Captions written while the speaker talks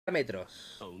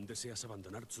metros. ¿Aún deseas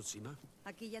abandonar Tsushima?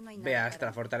 Aquí ya no hay nada. Ve hasta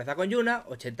la fortaleza con Yuna,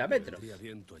 80 metros. Vendría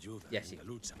bien tu ayuda Y así. en la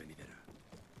lucha venidera.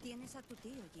 Tienes a tu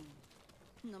tío, Jin.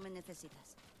 No me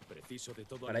necesitas. Preciso de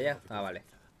todo. ¿Para allá? aliado de Ah, vale.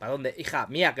 confianza. ¿Para dónde? Hija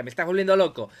mía, que me estás volviendo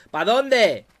loco. ¿Para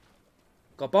dónde?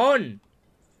 ¡Copón!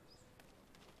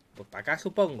 Pues para acá,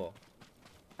 supongo.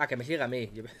 Ah, que me siga a mí.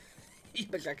 Yo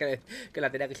pensaba que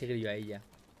la tenía que seguir yo a ella.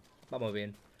 Vamos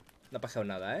bien. No ha pasado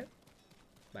nada, ¿eh?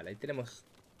 Vale, ahí tenemos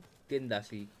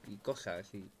tiendas y cosas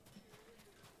y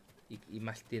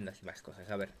más tiendas y más cosas.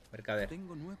 A ver, mercader.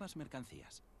 Tengo nuevas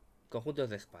mercancías. Conjuntos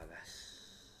de espadas.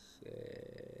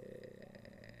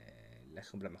 Las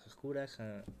sombras más oscuras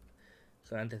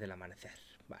son antes del amanecer.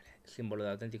 Vale, símbolo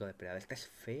de auténtico depredador. ¿Esta es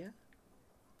fea?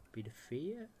 ¿Pero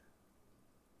fea?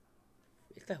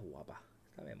 Esta es guapa.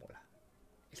 Esta me mola.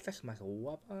 Esta es más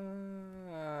guapa.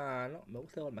 No, me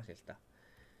gusta igual más esta.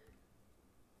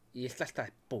 Y esta está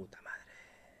de puta madre.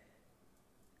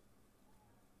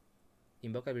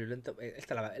 Invoca el violento.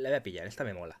 Esta la voy a pillar, esta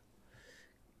me mola.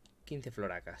 15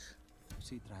 floracas.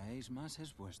 Si traéis más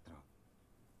es vuestro.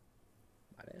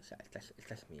 Vale, o sea, esta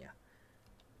es mía.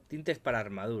 Tintes para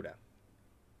armadura.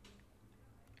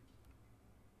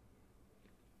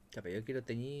 O sea, pero yo quiero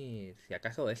teñir. Si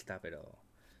acaso esta, pero.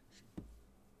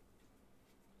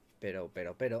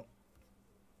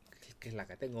 Que es la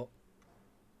que tengo.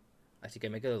 Así que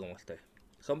me quedo como estoy.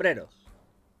 Sombreros.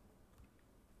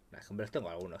 Nah, sombreros tengo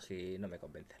algunos y no me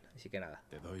convencen. Así que nada.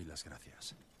 Te doy las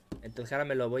gracias. Entonces ahora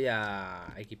me lo voy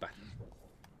a equipar.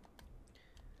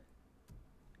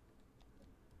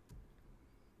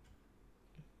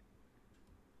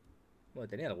 Bueno,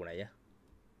 tenía alguna ya.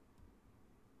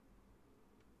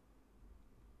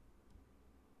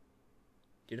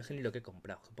 Yo no sé ni lo que he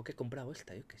comprado. ¿Por qué he comprado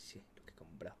esta? Yo que sé, lo que he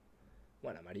comprado.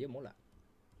 Bueno, amarillo mola.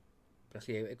 Pero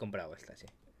sí, he comprado esta, sí.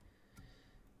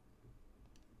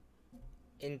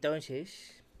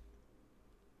 Entonces...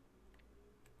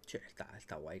 Sí,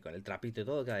 está guay. Con el trapito y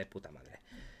todo queda de puta madre.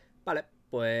 Vale,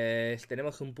 pues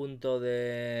tenemos un punto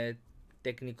de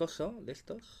tecnicoso de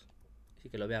estos. Así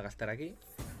que lo voy a gastar aquí.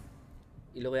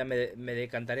 Y luego ya me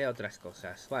decantaré a otras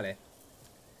cosas. Vale.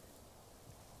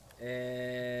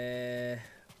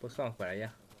 Pues vamos para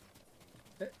allá.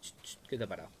 ¿Qué te ha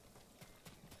parado?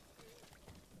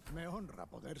 Me honra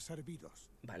poder serviros.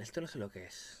 Vale, esto no sé lo que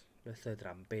es. Esto de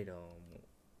trampero.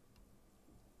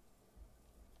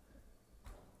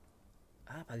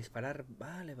 Ah, para disparar.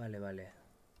 Vale.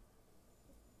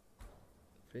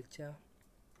 Flecha.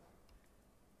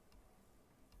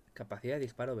 Capacidad de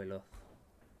disparo veloz.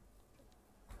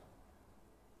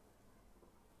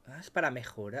 Ah, es para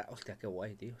mejorar. Hostia, qué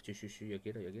guay, tío. Sí, yo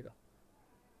quiero.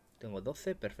 Tengo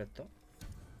 12, perfecto.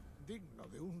 Digno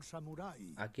de un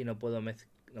samurái. Aquí no puedo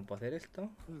hacer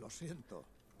esto. Lo siento.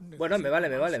 Bueno, me vale.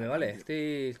 Necesito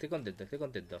Estoy contento.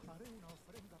 Haré una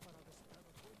ofrenda para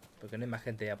desearos. Porque no hay más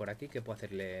gente ya por aquí que pueda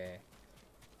hacerle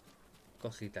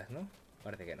cositas, ¿no?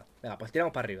 Parece que no. Venga, pues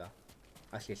tiramos para arriba.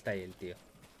 Así está ahí el tío.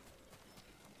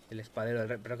 El espadero del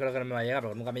rey. Pero creo que no me va a llegar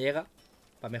porque nunca me llega.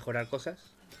 Para mejorar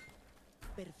cosas.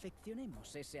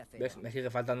 Perfeccionemos ese acero. ¿Ves? Me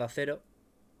sigue faltando acero.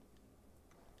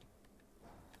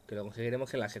 Que lo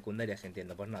conseguiremos en la secundaria, si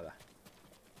entiendo. Pues nada.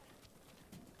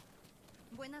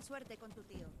 Buena suerte con tu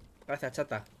tío. Gracias,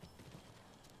 chata.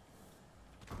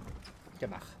 Qué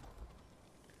maja.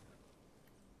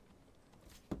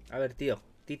 A ver, tío.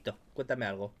 Tito, cuéntame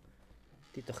algo.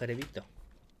 Tito Jerevito.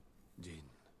 Jin.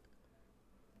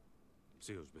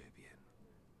 Se os ve bien.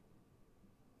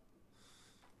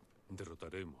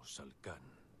 Derrotaremos al Khan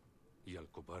y al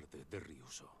cobarde de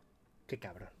Ryuso. Qué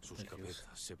cabrón. Sus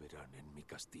cabezas se verán en mi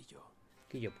castillo.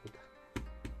 Quillo puta.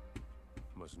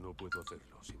 Mas no puedo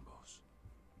hacerlo sin vos.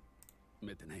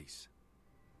 Me tenéis.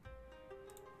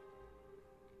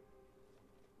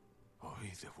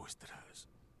 Oí de vuestras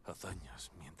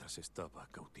hazañas mientras estaba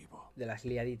cautivo. De las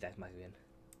liaditas, más bien.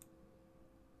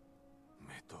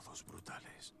 Métodos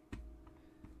brutales,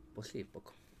 Pues sí,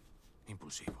 poco.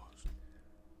 impulsivos,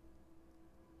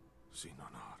 sin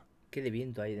honor. Qué de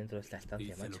viento hay dentro de esta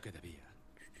estancia, Hice macho. lo que debía.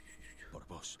 Por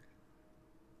vos.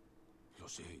 Lo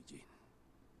sé, Jin.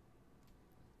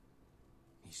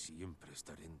 Y siempre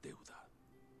estaré en deuda.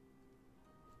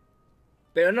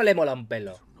 Pero no le mola un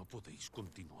pelo. Pero no podéis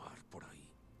continuar por ahí.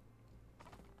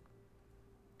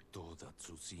 Toda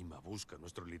Tsushima busca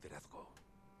nuestro liderazgo.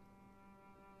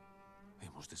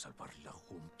 Hemos de salvarla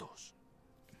juntos.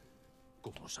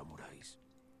 Como samuráis.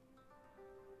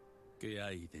 ¿Qué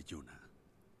hay de Yuna?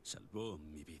 Salvó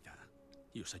mi vida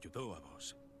y os ayudó a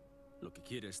vos. Lo que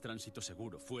quiere es tránsito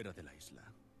seguro fuera de la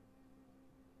isla.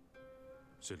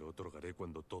 Se lo otorgaré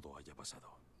cuando todo haya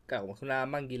pasado. Claro, como es una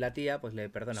manguila tía, pues le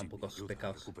perdona Si un poco me sus ayuda a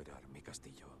pecados. recuperar mi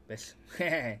castillo. ¿Ves?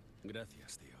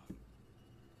 Gracias, tío.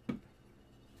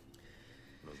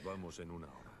 Nos vamos en una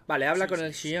hora. Vale, habla Sí, con sí,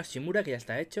 el sí. señor Shimura, que ya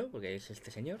está hecho, porque es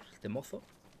este señor, este mozo.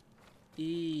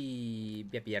 Y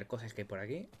voy a pillar cosas que hay por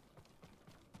aquí.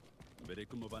 Veré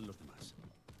cómo van los demás.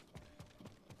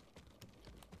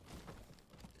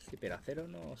 Sí, pero acero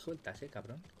no sueltas,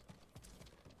 cabrón.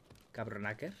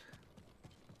 Cabronaker.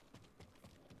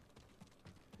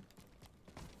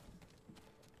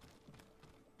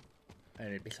 En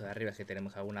el piso de arriba sí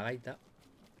tenemos alguna gaita.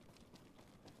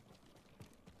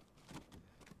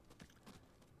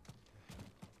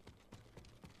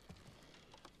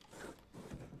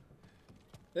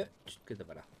 ¿Qué te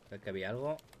para? Que había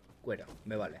algo. Cuero,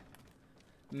 me vale.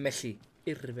 Messi,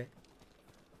 irbe.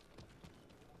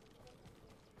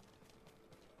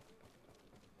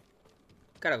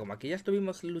 Claro, como aquí ya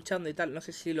estuvimos luchando y tal, no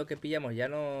sé si lo que pillamos ya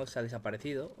nos ha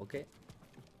desaparecido o qué.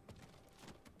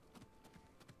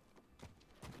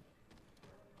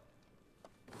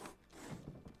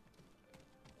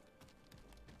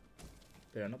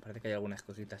 Pero no, parece que hay algunas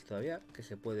cositas todavía que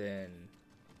se pueden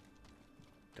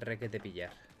requete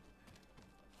pillar.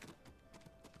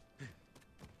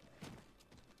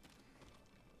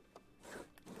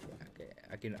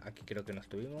 Aquí creo que no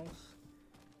estuvimos.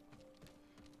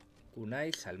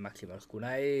 Kunais al máximo. Los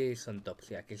kunais son top.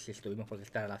 Sí, aquí sí estuvimos porque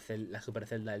está la super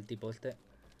celda del tipo este.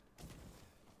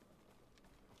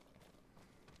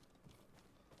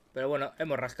 Pero bueno,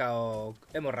 hemos rascado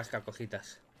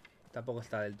cositas. Tampoco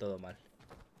está del todo mal.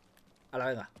 A la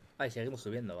venga. Ahí seguimos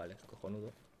subiendo, vale.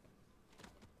 Cojonudo.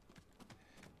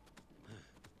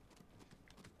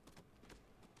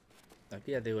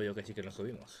 Aquí ya te digo yo que sí que nos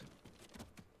subimos.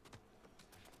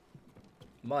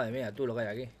 Madre mía, tú lo que hay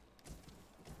aquí.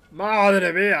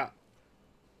 ¡Madre mía!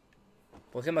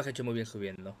 Pues hemos hecho muy bien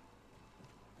subiendo.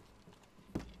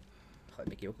 Joder,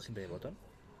 me equivoco siempre de botón.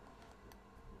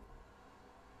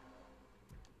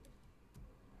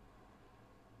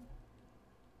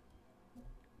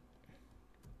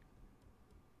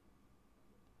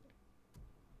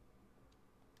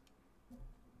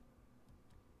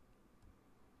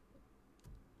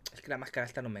 Es que la máscara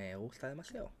esta no me gusta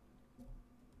demasiado.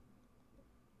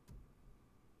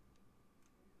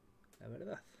 La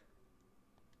verdad.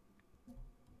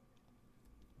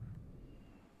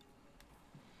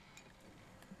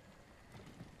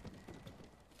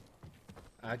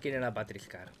 Aquí no era para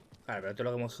triscar. Claro, pero todo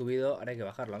lo que hemos subido, ahora hay que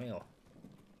bajarlo, amigo.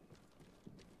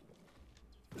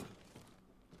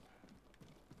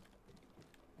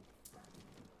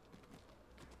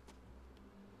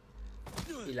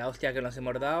 Y la hostia que nos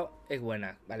hemos dado es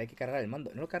buena. Vale, hay que cargar el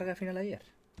mando. ¿No lo cargué al final ayer?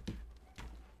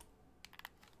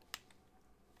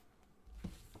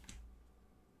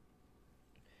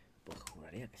 Pues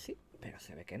juraría que sí, pero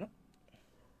se ve que no.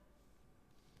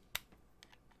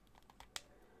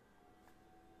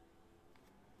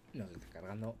 No se está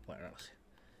cargando. Bueno, no lo sé.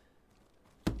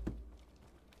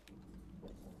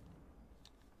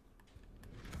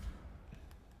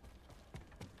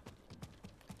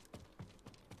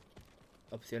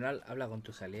 Opcional, habla con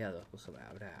tus aliados. Pues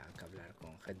habrá que hablar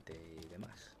con gente y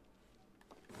demás.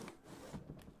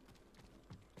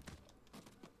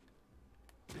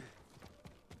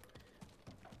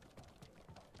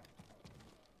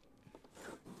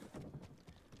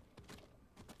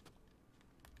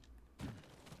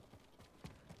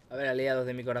 A ver, aliados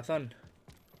de mi corazón.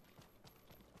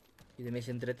 Y de mis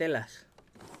entretelas.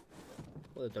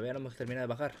 Joder, todavía no hemos terminado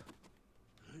de bajar.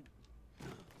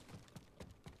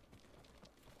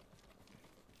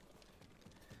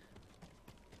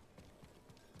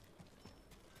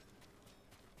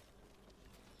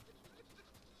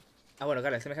 Ah, bueno,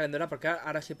 claro, este me sale en dorado porque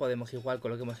ahora sí podemos igual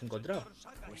con lo que hemos encontrado.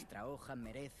 Vuestra hoja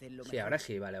merece lo Sí, mejor. ahora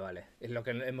sí, vale, vale. Es lo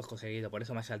que hemos conseguido, por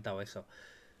eso me ha saltado eso.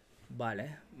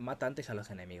 Vale, mata antes a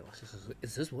los enemigos.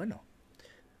 Eso es bueno.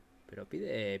 Pero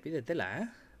pide tela, ¿eh?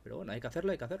 Pero bueno, hay que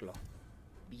hacerlo, hay que hacerlo.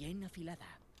 Bien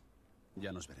afilada.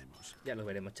 Ya nos veremos. Ya lo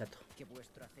veremos, chato. Que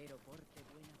vuestro acero porte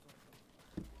buena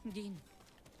fortuna. Jin,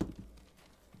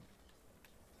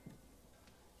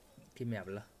 ¿Quién me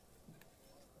habla?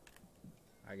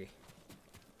 Aquí.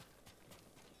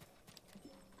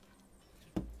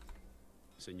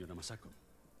 Señora Masako,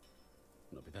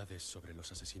 ¿novedades sobre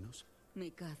los asesinos?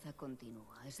 mi caza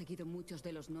continúa. He seguido muchos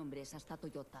de los nombres hasta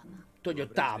Toyotama. No habréis de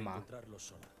Toyotama. encontrarlos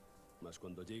sola. Mas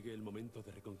cuando llegue el momento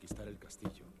de reconquistar el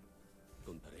castillo,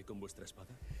 ¿contaré con vuestra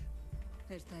espada?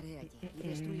 Estaré allí y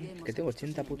destruiremos. Que tengo a vuestros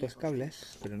 80 putos enemigos.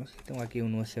 cables, pero no sé si tengo aquí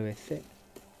un USB-C.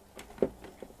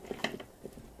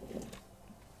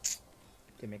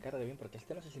 Que me cargue bien, porque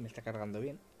este no sé si me está cargando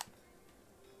bien.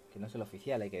 Que no es el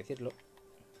oficial, hay que decirlo.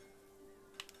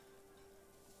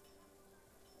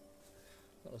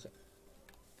 No lo sé.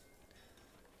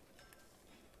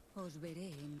 Os veré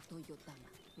en Toyotama.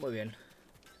 Muy bien.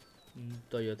 Un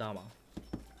Toyotama.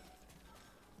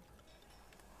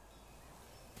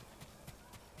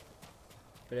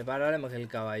 Prepararemos el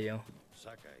caballo.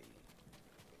 Sakai,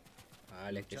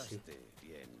 Vale, que sí. luchaste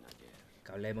bien ayer.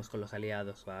 Que hablemos con los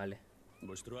aliados, vale.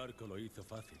 Vuestro arco lo hizo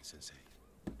fácil, Sensei.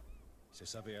 ¿Se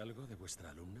sabe algo de vuestra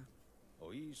alumna?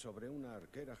 Oí sobre una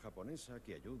arquera japonesa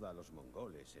que ayuda a los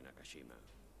mongoles en Akashima.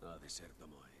 Ha de ser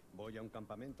Tomoe. Voy a un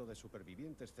campamento de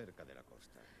supervivientes cerca de la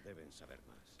costa. Deben saber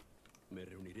más. Me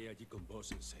reuniré allí con vos,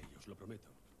 Sensei, os lo prometo.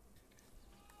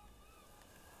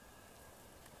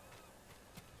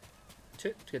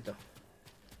 Sí, quieto.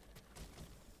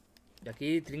 Y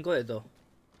aquí trinco de todo.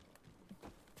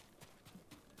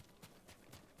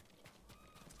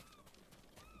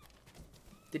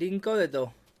 Trinco de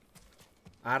todo.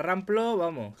 Arramplo,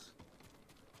 vamos.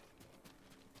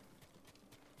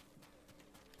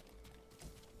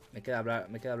 Me queda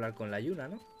hablar con la Yuna,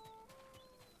 ¿no?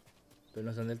 Pero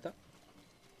no sé dónde está.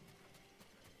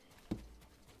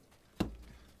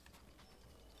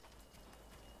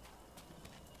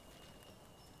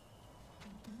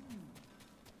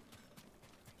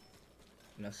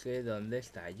 No sé dónde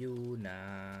está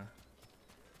Yuna.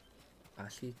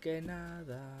 Así que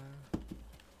nada.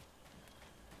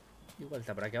 Igual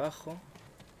está por aquí abajo.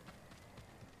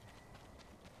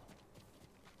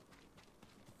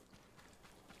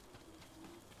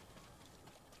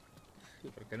 Sí,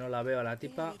 porque no la veo a la ¿Qué ha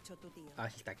tipa. dicho tu tío? Ah,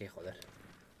 sí está aquí, joder.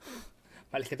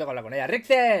 Vale, es que tengo que hablar con ella.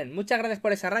 ¡Rixen! Muchas gracias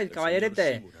por esa raid, El caballerete.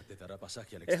 señor Shimura te dará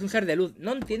pasaje al Eres un exterior. ser de luz.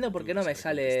 No entiendo por qué no me Tú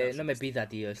sale. recompensa No me su pita,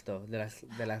 tío, esto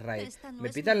de las raids. Esta no Me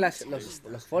es pitan una los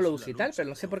lucha. follows Es y una tal, lucha pero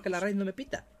no sé por qué la raid no me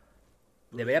pita.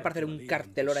 Debería aparecer un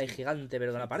cartelón ahí gigante,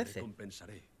 pero que no aparece.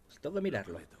 Pues tengo que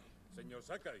mirarlo. Señor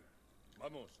Sakai,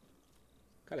 vamos.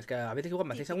 Claro, es que a veces igual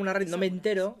me hacéis alguna raid, no me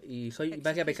entero y soy.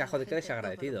 Vais a pensar, joder, que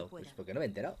desagradecido. Pues porque no me he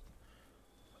enterado.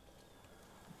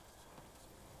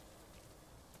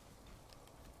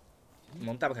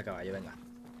 Montamos a caballo, venga.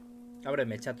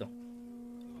 Ábreme, chato.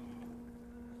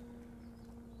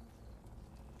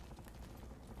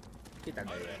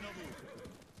 Quítame.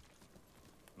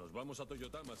 Nos vamos a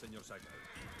Toyotama, señor Sakai.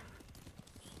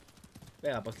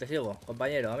 Venga, pues te sigo,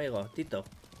 compañero, amigo, Tito.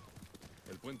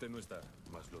 El puente no está,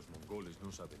 mas los mongoles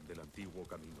no saben del antiguo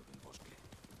camino del bosque.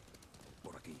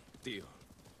 Por aquí. Tío,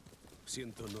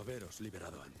 siento no haberos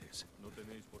liberado antes. No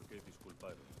tenéis por qué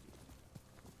disculparos.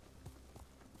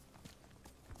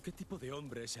 ¿Qué tipo de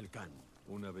hombre es el Khan?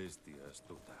 Una bestia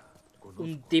astuta. Conozco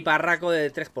Un tiparraco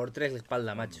de 3x3 de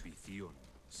espalda, macho. ambición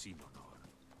sin honor.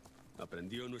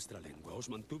 Aprendió nuestra lengua, os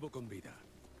mantuvo con vida.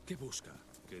 ¿Qué busca?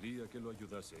 Quería que lo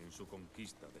ayudase en su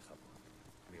conquista de Japón.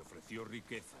 Me ofreció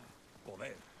riqueza,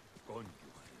 poder, cónyuges.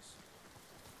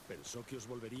 ¿Pensó que os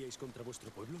volveríais contra vuestro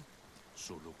pueblo?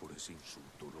 Solo por ese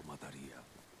insulto lo mataría.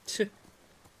 Sí.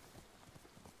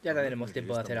 Ya tendremos Hablarme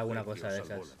tiempo de esta hacer alguna mujer que cosa de os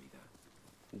salvó esas. la vida.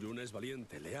 Yuna es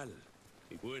valiente, leal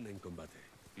y buena en combate.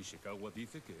 Ishikawa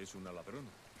dice que es una ladrona.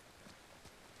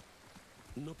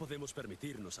 No podemos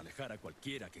permitirnos alejar a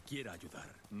cualquiera que quiera ayudar.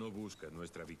 No busca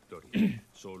nuestra victoria,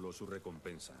 solo su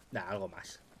recompensa. Da, algo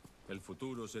más. El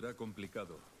futuro será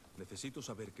complicado. Necesito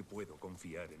saber que puedo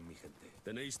confiar en mi gente.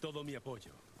 Tenéis todo mi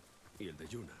apoyo. Y el de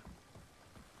Yuna.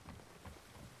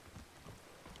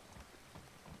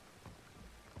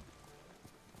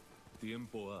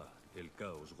 Tiempo ha, el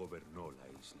caos gobernó la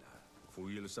isla.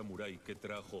 Fui el samurái que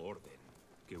trajo orden,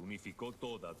 que unificó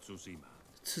toda TSUSHIMA.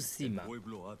 Tsushima. El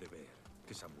pueblo ha de ver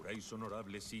que samuráis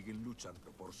honorables siguen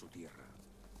luchando por su tierra.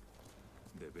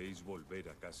 Debéis volver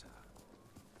a casa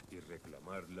y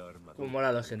reclamar la armadura. Cómo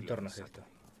mola los del clan entornos Sakai.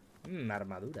 esto.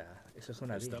 Armadura. Eso es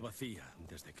una Está vida. vacía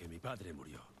desde que mi padre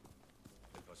murió.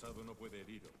 El pasado no puede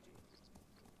heriros.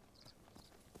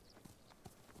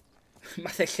 Me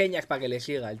hace señas para que le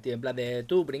siga el tío. En plan de,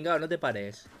 tú, pringao, no te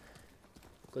pares.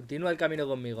 Continúa el camino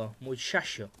conmigo,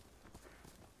 muchacho.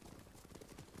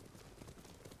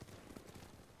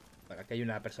 Bueno, aquí hay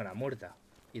una persona muerta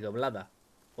y doblada.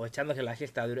 O echándose la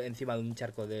siesta encima de un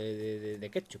charco de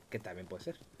ketchup, que también puede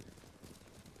ser.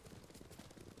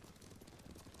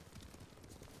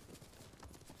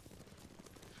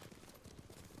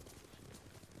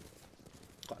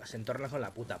 Joder, los entornos son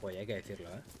la puta polla, hay que decirlo,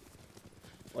 ¿eh?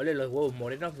 Ole los huevos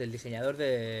morenos del diseñador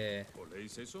de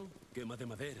 ¿Oléis eso? Quema de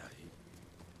madera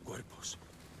y cuerpos.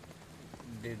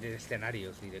 de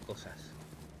escenarios y de cosas.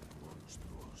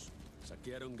 Monstruos.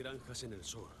 Saquearon granjas en el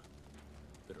sur.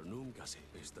 Pero nunca sé.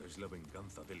 Esta es la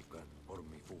venganza del Khan por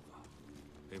mi fuga.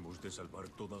 Hemos de salvar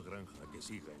toda granja que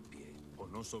siga en pie, o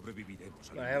no sobreviviremos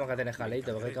al Bueno, vamos a tener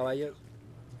jaleito, porque hay caballos.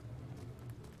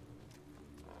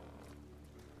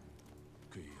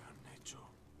 ¿Qué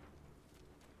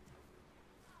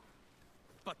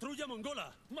 ¡Patrulla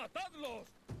mongola! ¡Matadlos!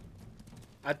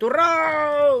 ¡A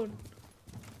turrón!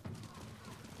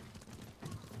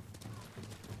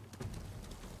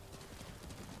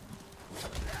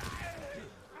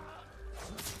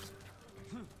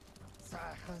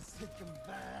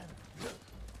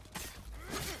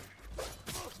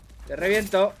 Te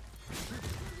reviento.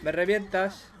 Me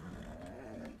revientas.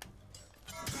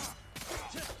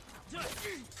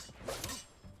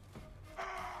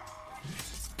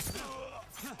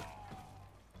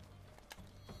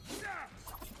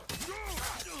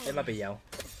 Él me ha pillado.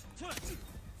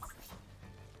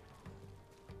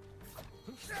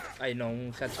 Ay, no,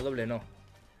 un salto doble no.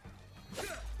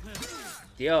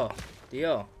 Tío,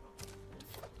 tío.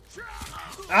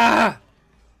 ¡Ah!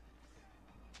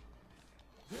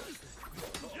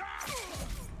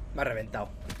 Me ha reventado.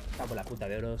 Está por la puta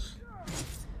de oros.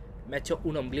 Me ha hecho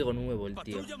un ombligo nuevo el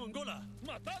tío. ¡Patrulla mongola!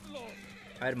 ¡Matadlos!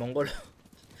 A ver, mongolo.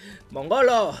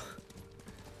 ¡Mongolo!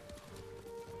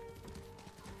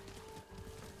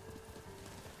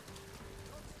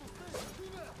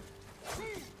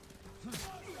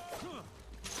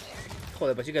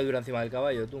 Joder, pues sí que dura encima del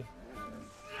caballo, tú.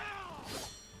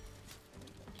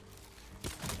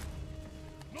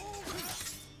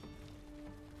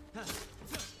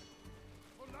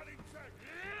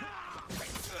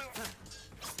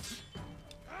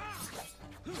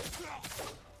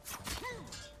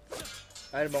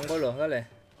 A ver, mongolo, dale.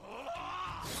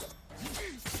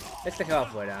 Este que va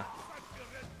afuera.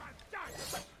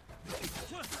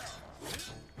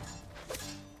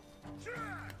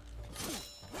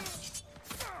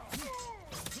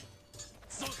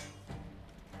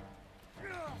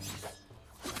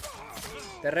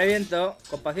 Te reviento,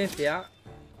 con paciencia.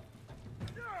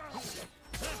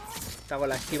 Te hago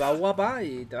la esquiva guapa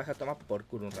y te vas a tomar por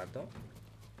culo un rato.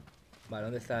 Vale,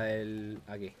 ¿dónde está el...?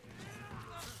 Aquí.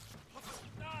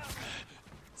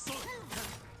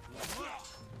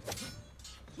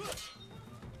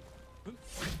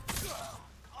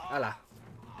 ¡Hala!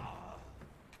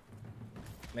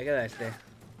 Me queda este.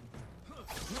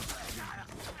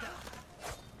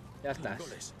 Ya estás.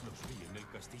 Mongoles, los vi en el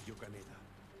castillo Caneda.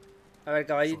 A ver,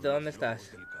 caballito, Son ¿dónde los lobos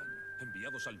estás? del Khan,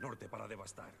 enviados al norte para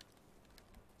devastar.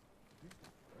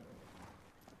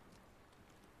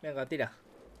 Venga, tira.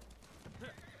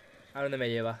 ¿A dónde me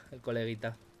lleva el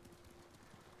coleguita?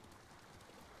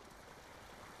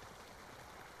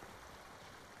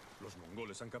 Los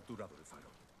mongoles han capturado el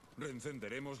faro.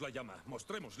 Reencenderemos la llama.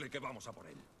 Mostrémosle que vamos a por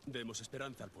él. Demos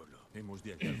esperanza al pueblo. Hemos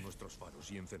de hallar nuestros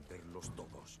faros y encenderlos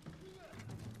todos.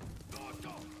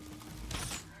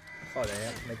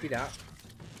 Joder, me tira.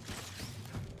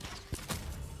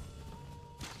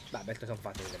 Vale, estos son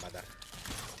fáciles de matar.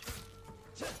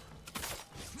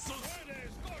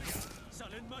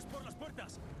 ¡Salen más por las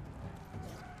puertas!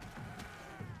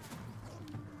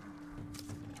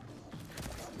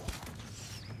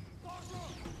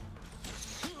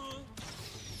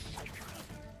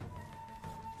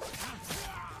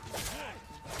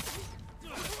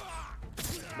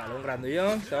 Vale, un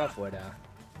grandullón se va afuera.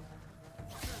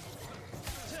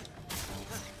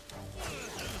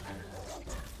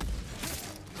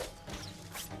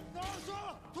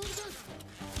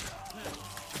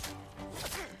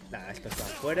 Nada, esto está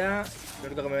afuera.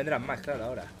 Creo que me vendrán más, claro,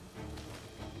 ahora.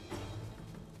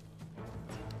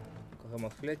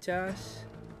 Cogemos flechas.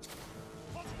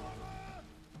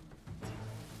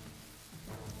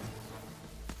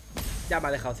 Ya me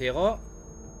ha dejado ciego.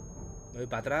 Me voy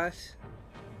para atrás.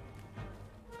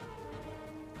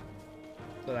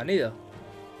 ¿Dónde han ido?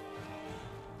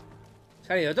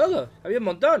 ¿Se han ido todos? Había un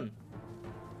montón.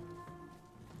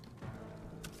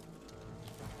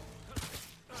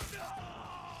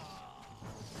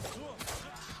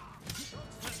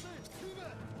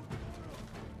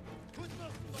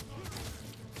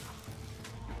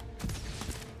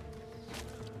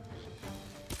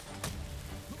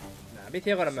 Nada, a mí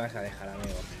ciego no me vas a dejar,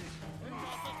 amigo.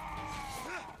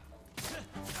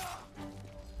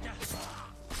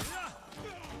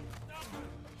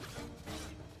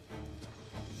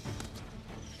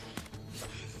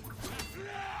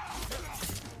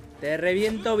 Te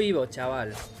reviento vivo,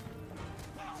 chaval.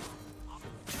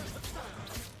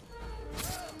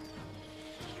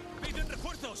 ¡Piden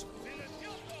refuerzos!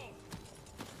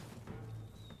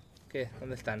 ¿Qué?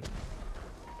 ¿Dónde están?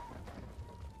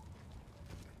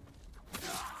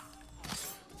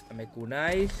 Me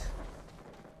cunáis.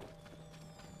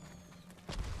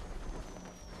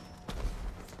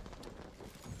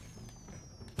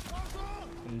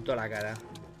 En toda la cara.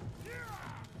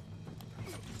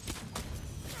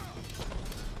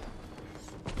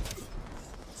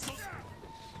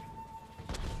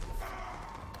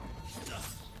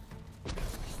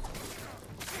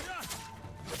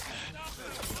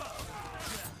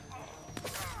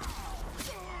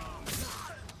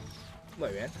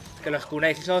 Muy bien. Es que los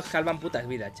kunais esos salvan putas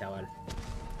vidas, chaval.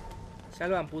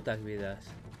 Salvan putas vidas.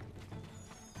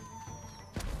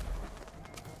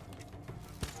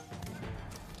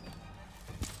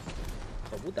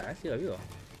 Hijo de puta, sigo vivo.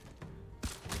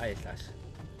 Ahí estás.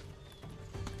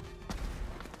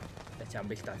 Echa un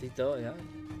vistacito ya.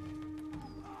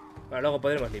 Bueno, luego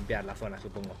podremos limpiar la zona,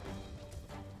 supongo.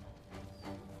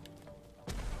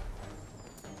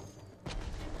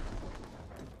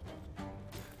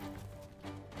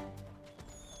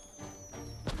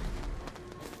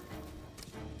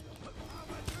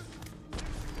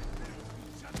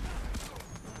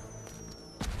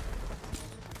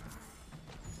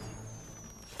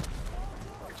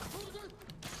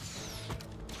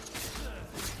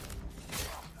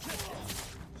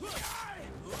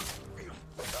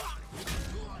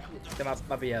 Este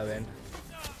me ha pillado bien.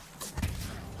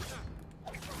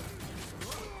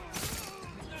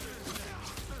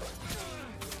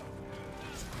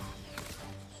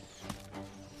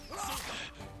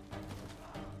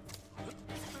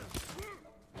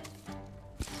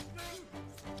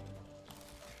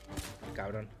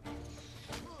 Cabrón.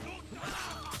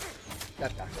 Ya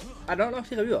está. Ah, no, no,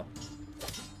 sigue vivo.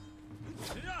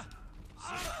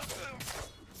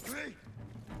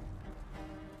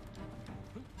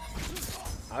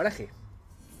 Ahora sí.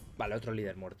 Vale, otro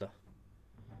líder muerto.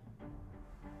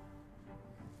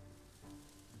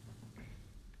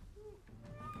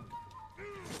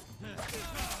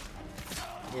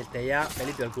 Y este ya me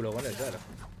limpio el culo con él, claro.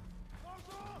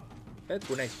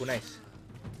 Kunais, kunais.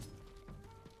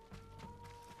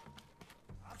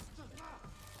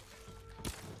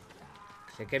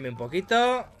 Se queme un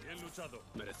poquito. Bien luchado.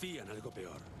 Merecían algo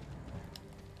peor.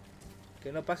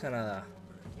 Que no pasa nada.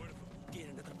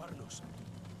 Quieren atraparnos.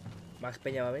 Más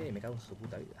peña va a venir y me cago en su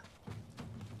puta vida.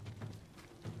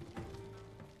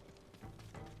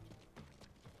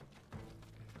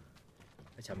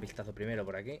 Echa un vistazo primero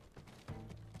por aquí.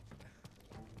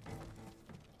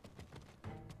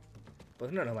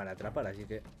 Pues no nos van a atrapar, así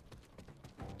que...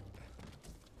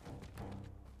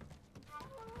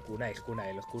 Kunais,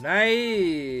 kunais. Los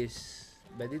kunais...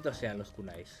 Benditos sean los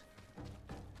kunais.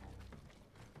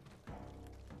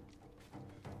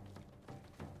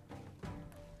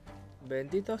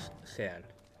 Benditos sean.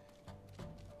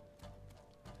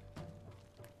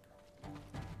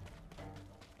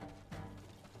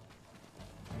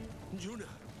 Yuna,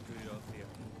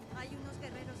 Hay unos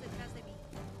guerreros detrás de mí,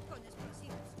 con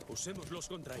explosivos. usémoslos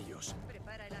contra ellos.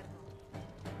 Prepara el arma.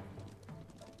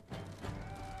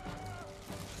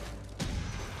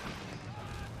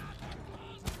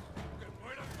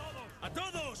 ¡A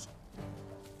todos!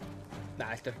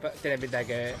 Nah, esto tiene pinta de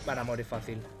que van a morir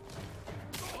fácil.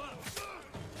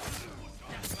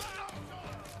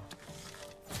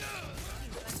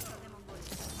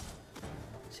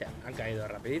 O sea, han caído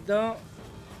rapidito.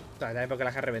 También porque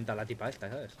las ha reventado la tipa esta,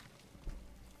 ¿sabes?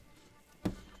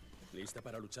 ¿Lista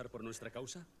para luchar por nuestra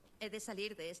causa? He de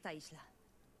salir de esta isla.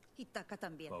 Y Taka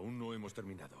también. Aún no hemos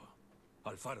terminado.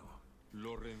 Al faro.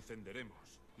 Lo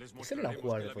reencenderemos. Les ¿Ese no lo han mostraremos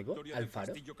jugado que al la fútbol? victoria ¿Al del faro?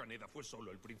 Castillo Caneda fue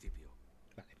solo el principio.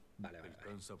 Vale, vale, vale. El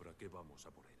Khan sabrá que vamos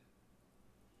a por él.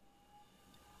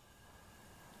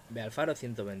 Ve al faro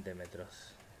 120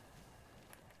 metros.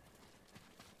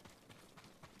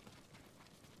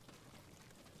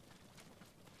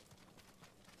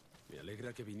 Me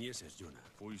alegra que vinieses, Yuna.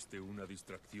 Fuiste una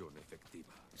distracción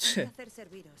efectiva. Un placer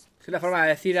serviros. Es una forma de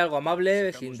decir algo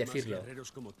amable Sacamos sin más decirlo.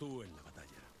 guerreros como tú en la batalla.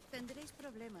 Tendréis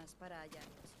problemas para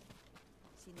hallarlos.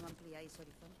 Si no ampliáis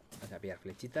horizonte. Vamos a pillar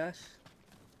flechitas.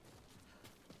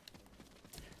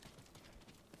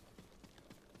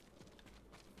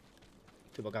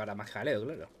 Supongo que habrá más jaleo,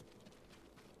 claro.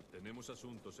 Tenemos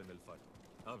asuntos en el faro.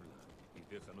 Habla y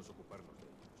déjanos ocuparnos de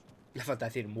ellos. Le falta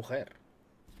decir mujer.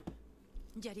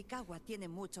 Yarikawa tiene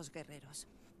muchos guerreros.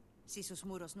 Si sus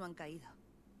muros no han caído.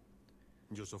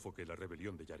 Yo sofoqué la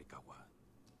rebelión de Yarikawa.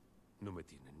 No me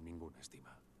tienen ninguna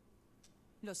estima.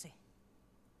 Lo sé.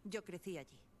 Yo crecí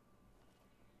allí.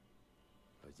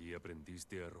 ¿Allí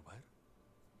aprendiste a robar?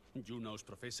 Yuna os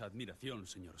profesa admiración,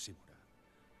 señor Shimura.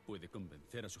 Puede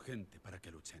convencer a su gente para que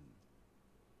luchen.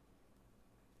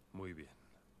 Muy bien.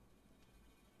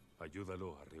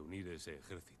 Ayúdalo a reunir ese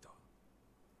ejército.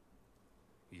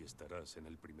 Y estarás en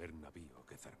el primer navío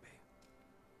que zarpe.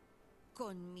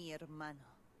 Con mi hermano.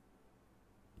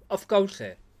 Of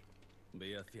course.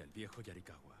 Ve hacia el viejo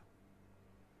Yarikawa.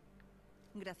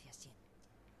 Gracias, Jin.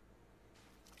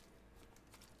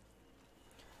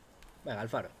 Venga, al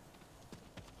faro.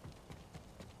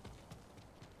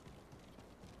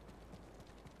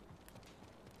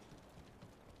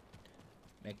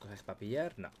 ¿No hay cosas para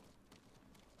pillar? No.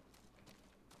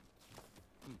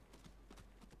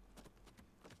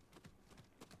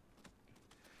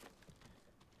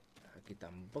 aquí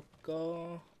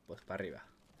tampoco. Pues para arriba.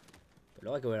 Pero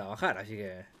luego hay que volver a bajar, así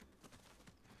que...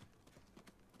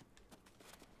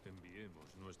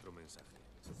 Enviemos nuestro mensaje.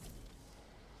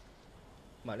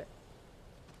 Vale.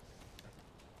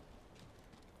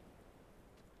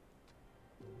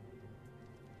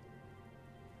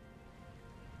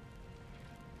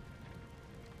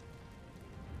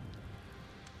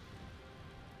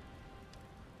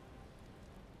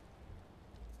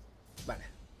 Vale.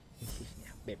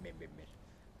 Bien, bien, bien, bien.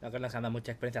 No que nos han dado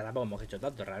mucha experiencia, tampoco hemos hecho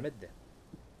tanto realmente.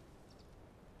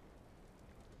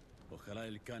 Ojalá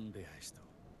el Khan vea esto.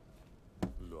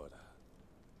 Lo hará.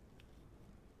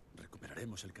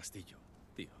 Recuperaremos el castillo,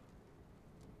 tío.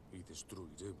 Y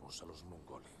destruiremos a los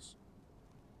mongoles.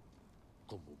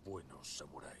 Como buenos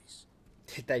samuráis.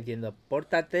 Se está diciendo,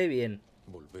 pórtate bien.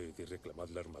 Volved y reclamad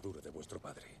la armadura de vuestro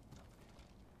padre.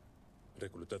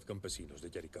 Reclutad campesinos de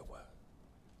Yarikawa.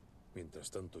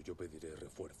 Mientras tanto, yo pediré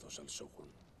refuerzos al Shogun.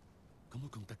 ¿Cómo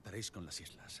contactaréis con las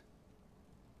islas?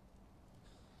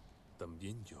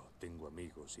 También yo tengo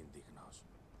amigos indignos.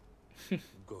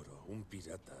 Goro, un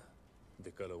pirata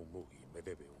de Kalaumugi, me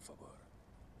debe un favor.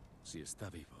 Si está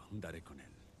vivo, daré con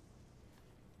él.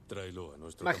 Tráelo a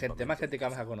nuestro Más campamento gente en que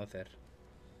vamos a Caza. conocer.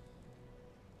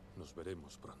 Nos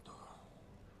veremos pronto.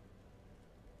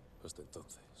 Hasta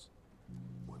entonces,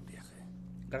 buen viaje.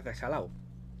 Gracias, Alao.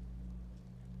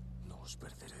 No os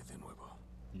perderé de nuevo.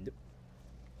 No.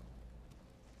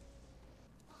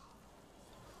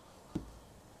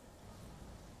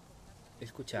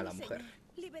 Escucha a la Mi mujer. señor,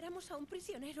 liberamos a un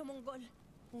prisionero mongol.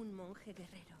 Un monje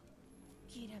guerrero.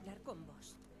 Quiere hablar con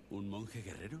vos. ¿Un monje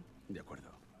guerrero? De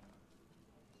acuerdo.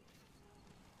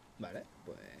 Vale,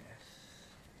 pues...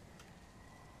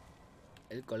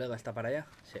 ¿El colega está para allá?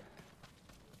 Sí.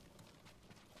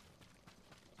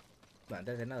 Bueno,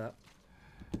 antes de nada...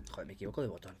 Joder, me equivoco de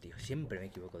botón, tío. Siempre me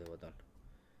equivoco de botón.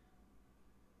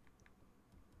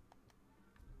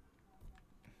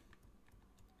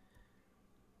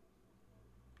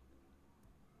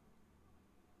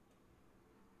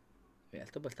 Mira,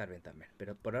 esto puede estar bien también.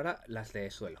 Pero por ahora las de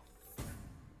suelo.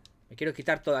 Me quiero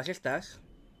quitar todas estas.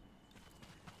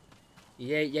 Y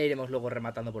ya iremos luego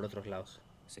rematando por otros lados.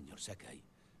 Señor Sakai,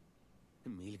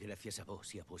 mil gracias a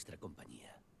vos y a vuestra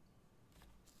compañía.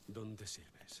 ¿Dónde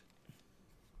sirves?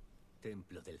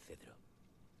 Templo del Cedro.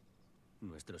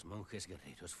 Nuestros monjes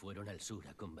guerreros fueron al sur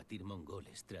a combatir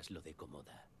mongoles tras lo de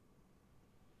Komoda.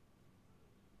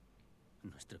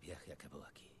 Nuestro viaje acabó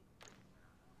aquí.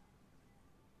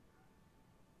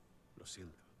 Lo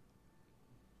siento.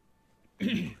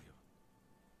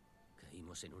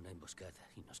 Caímos en una emboscada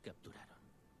y nos capturaron.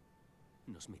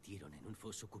 Nos metieron en un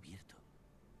foso cubierto,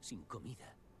 sin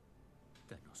comida,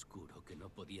 tan oscuro que no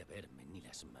podía verme ni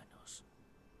las manos.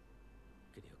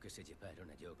 Creo que se llevaron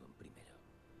a Yogon primero.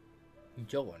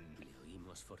 Yogon. Le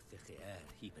oímos forcejear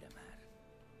y bramar.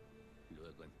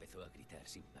 Luego empezó a gritar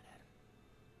sin parar.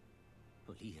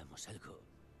 Olíamos algo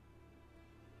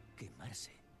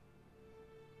quemarse,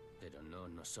 pero no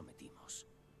nos sometimos.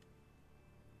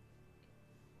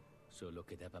 Solo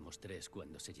quedábamos 3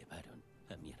 cuando se llevaron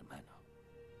a mi hermano,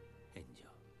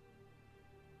 Enjo.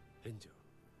 Enjo.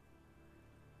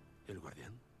 ¿El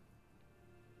guardián?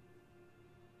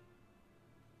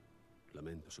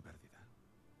 Lamento su pérdida.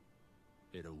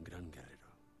 Era un gran guerrero.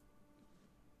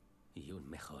 Y un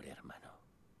mejor hermano.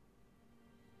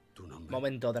 ¿Tu nombre?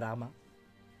 Momento drama.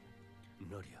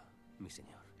 Norio, mi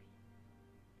señor.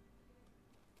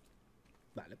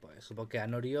 Vale, pues supongo que a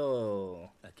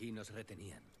Norio... Aquí nos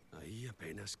retenían. Ahí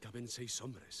apenas caben 6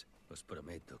 hombres. Os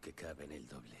prometo que caben el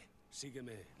doble.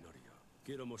 Sígueme, Norio.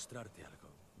 Quiero mostrarte algo.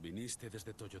 Viniste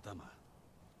desde Toyotama.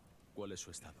 ¿Cuál es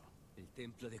su estado? El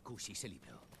templo de Kushi se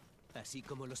libró, así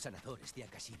como los sanadores de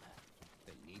Akashima.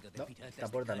 El nido de No, piratas esta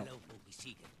puerta de no. Kalaumugi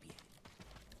sigue en pie.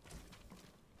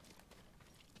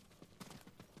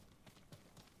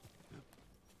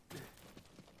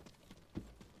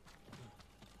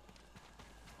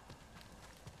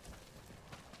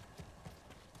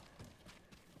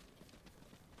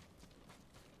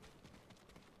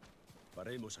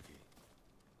 Paremos aquí.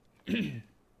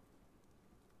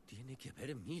 Tiene que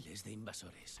haber miles de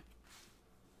invasores.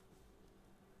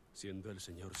 Siendo el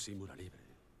señor Shimura libre,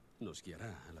 nos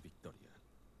guiará a la victoria.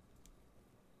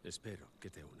 Espero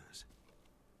que te unas.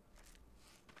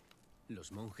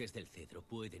 Los monjes del cedro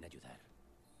pueden ayudar.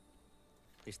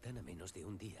 Están a menos de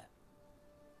un día.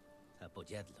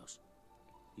 Apoyadlos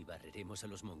y barreremos a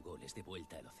los mongoles de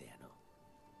vuelta al océano.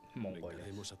 Mongoles.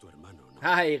 Vengaremos a tu hermano, ¿no?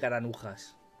 ¡Ay,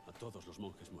 granujas! A todos los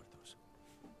monjes muertos.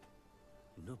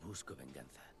 No busco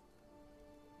venganza,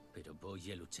 pero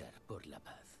voy a luchar por la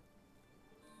paz.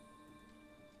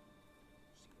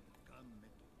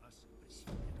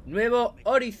 Nuevo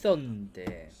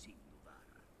horizonte.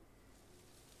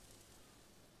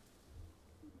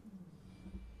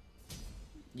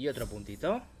 Y otro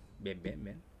puntito. Bien, bien,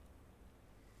 bien.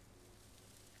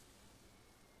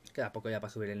 Queda poco ya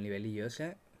para subir el nivelillo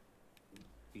ese.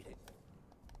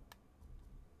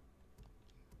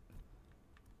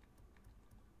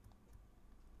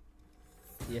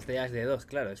 Y este ya es de 2,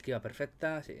 claro, esquiva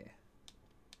perfecta, sí.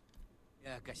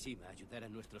 AKASHIMA ayudar a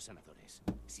nuestros sanadores.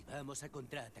 Si vamos a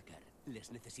contraatacar,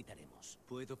 les necesitaremos.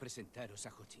 Puedo presentaros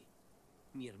a Hochi.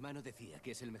 Mi hermano decía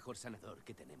que es el mejor sanador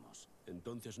que tenemos.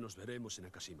 Entonces nos veremos en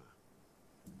AKASHIMA.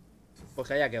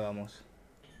 Pues allá que vamos.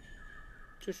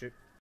 Sí, sí.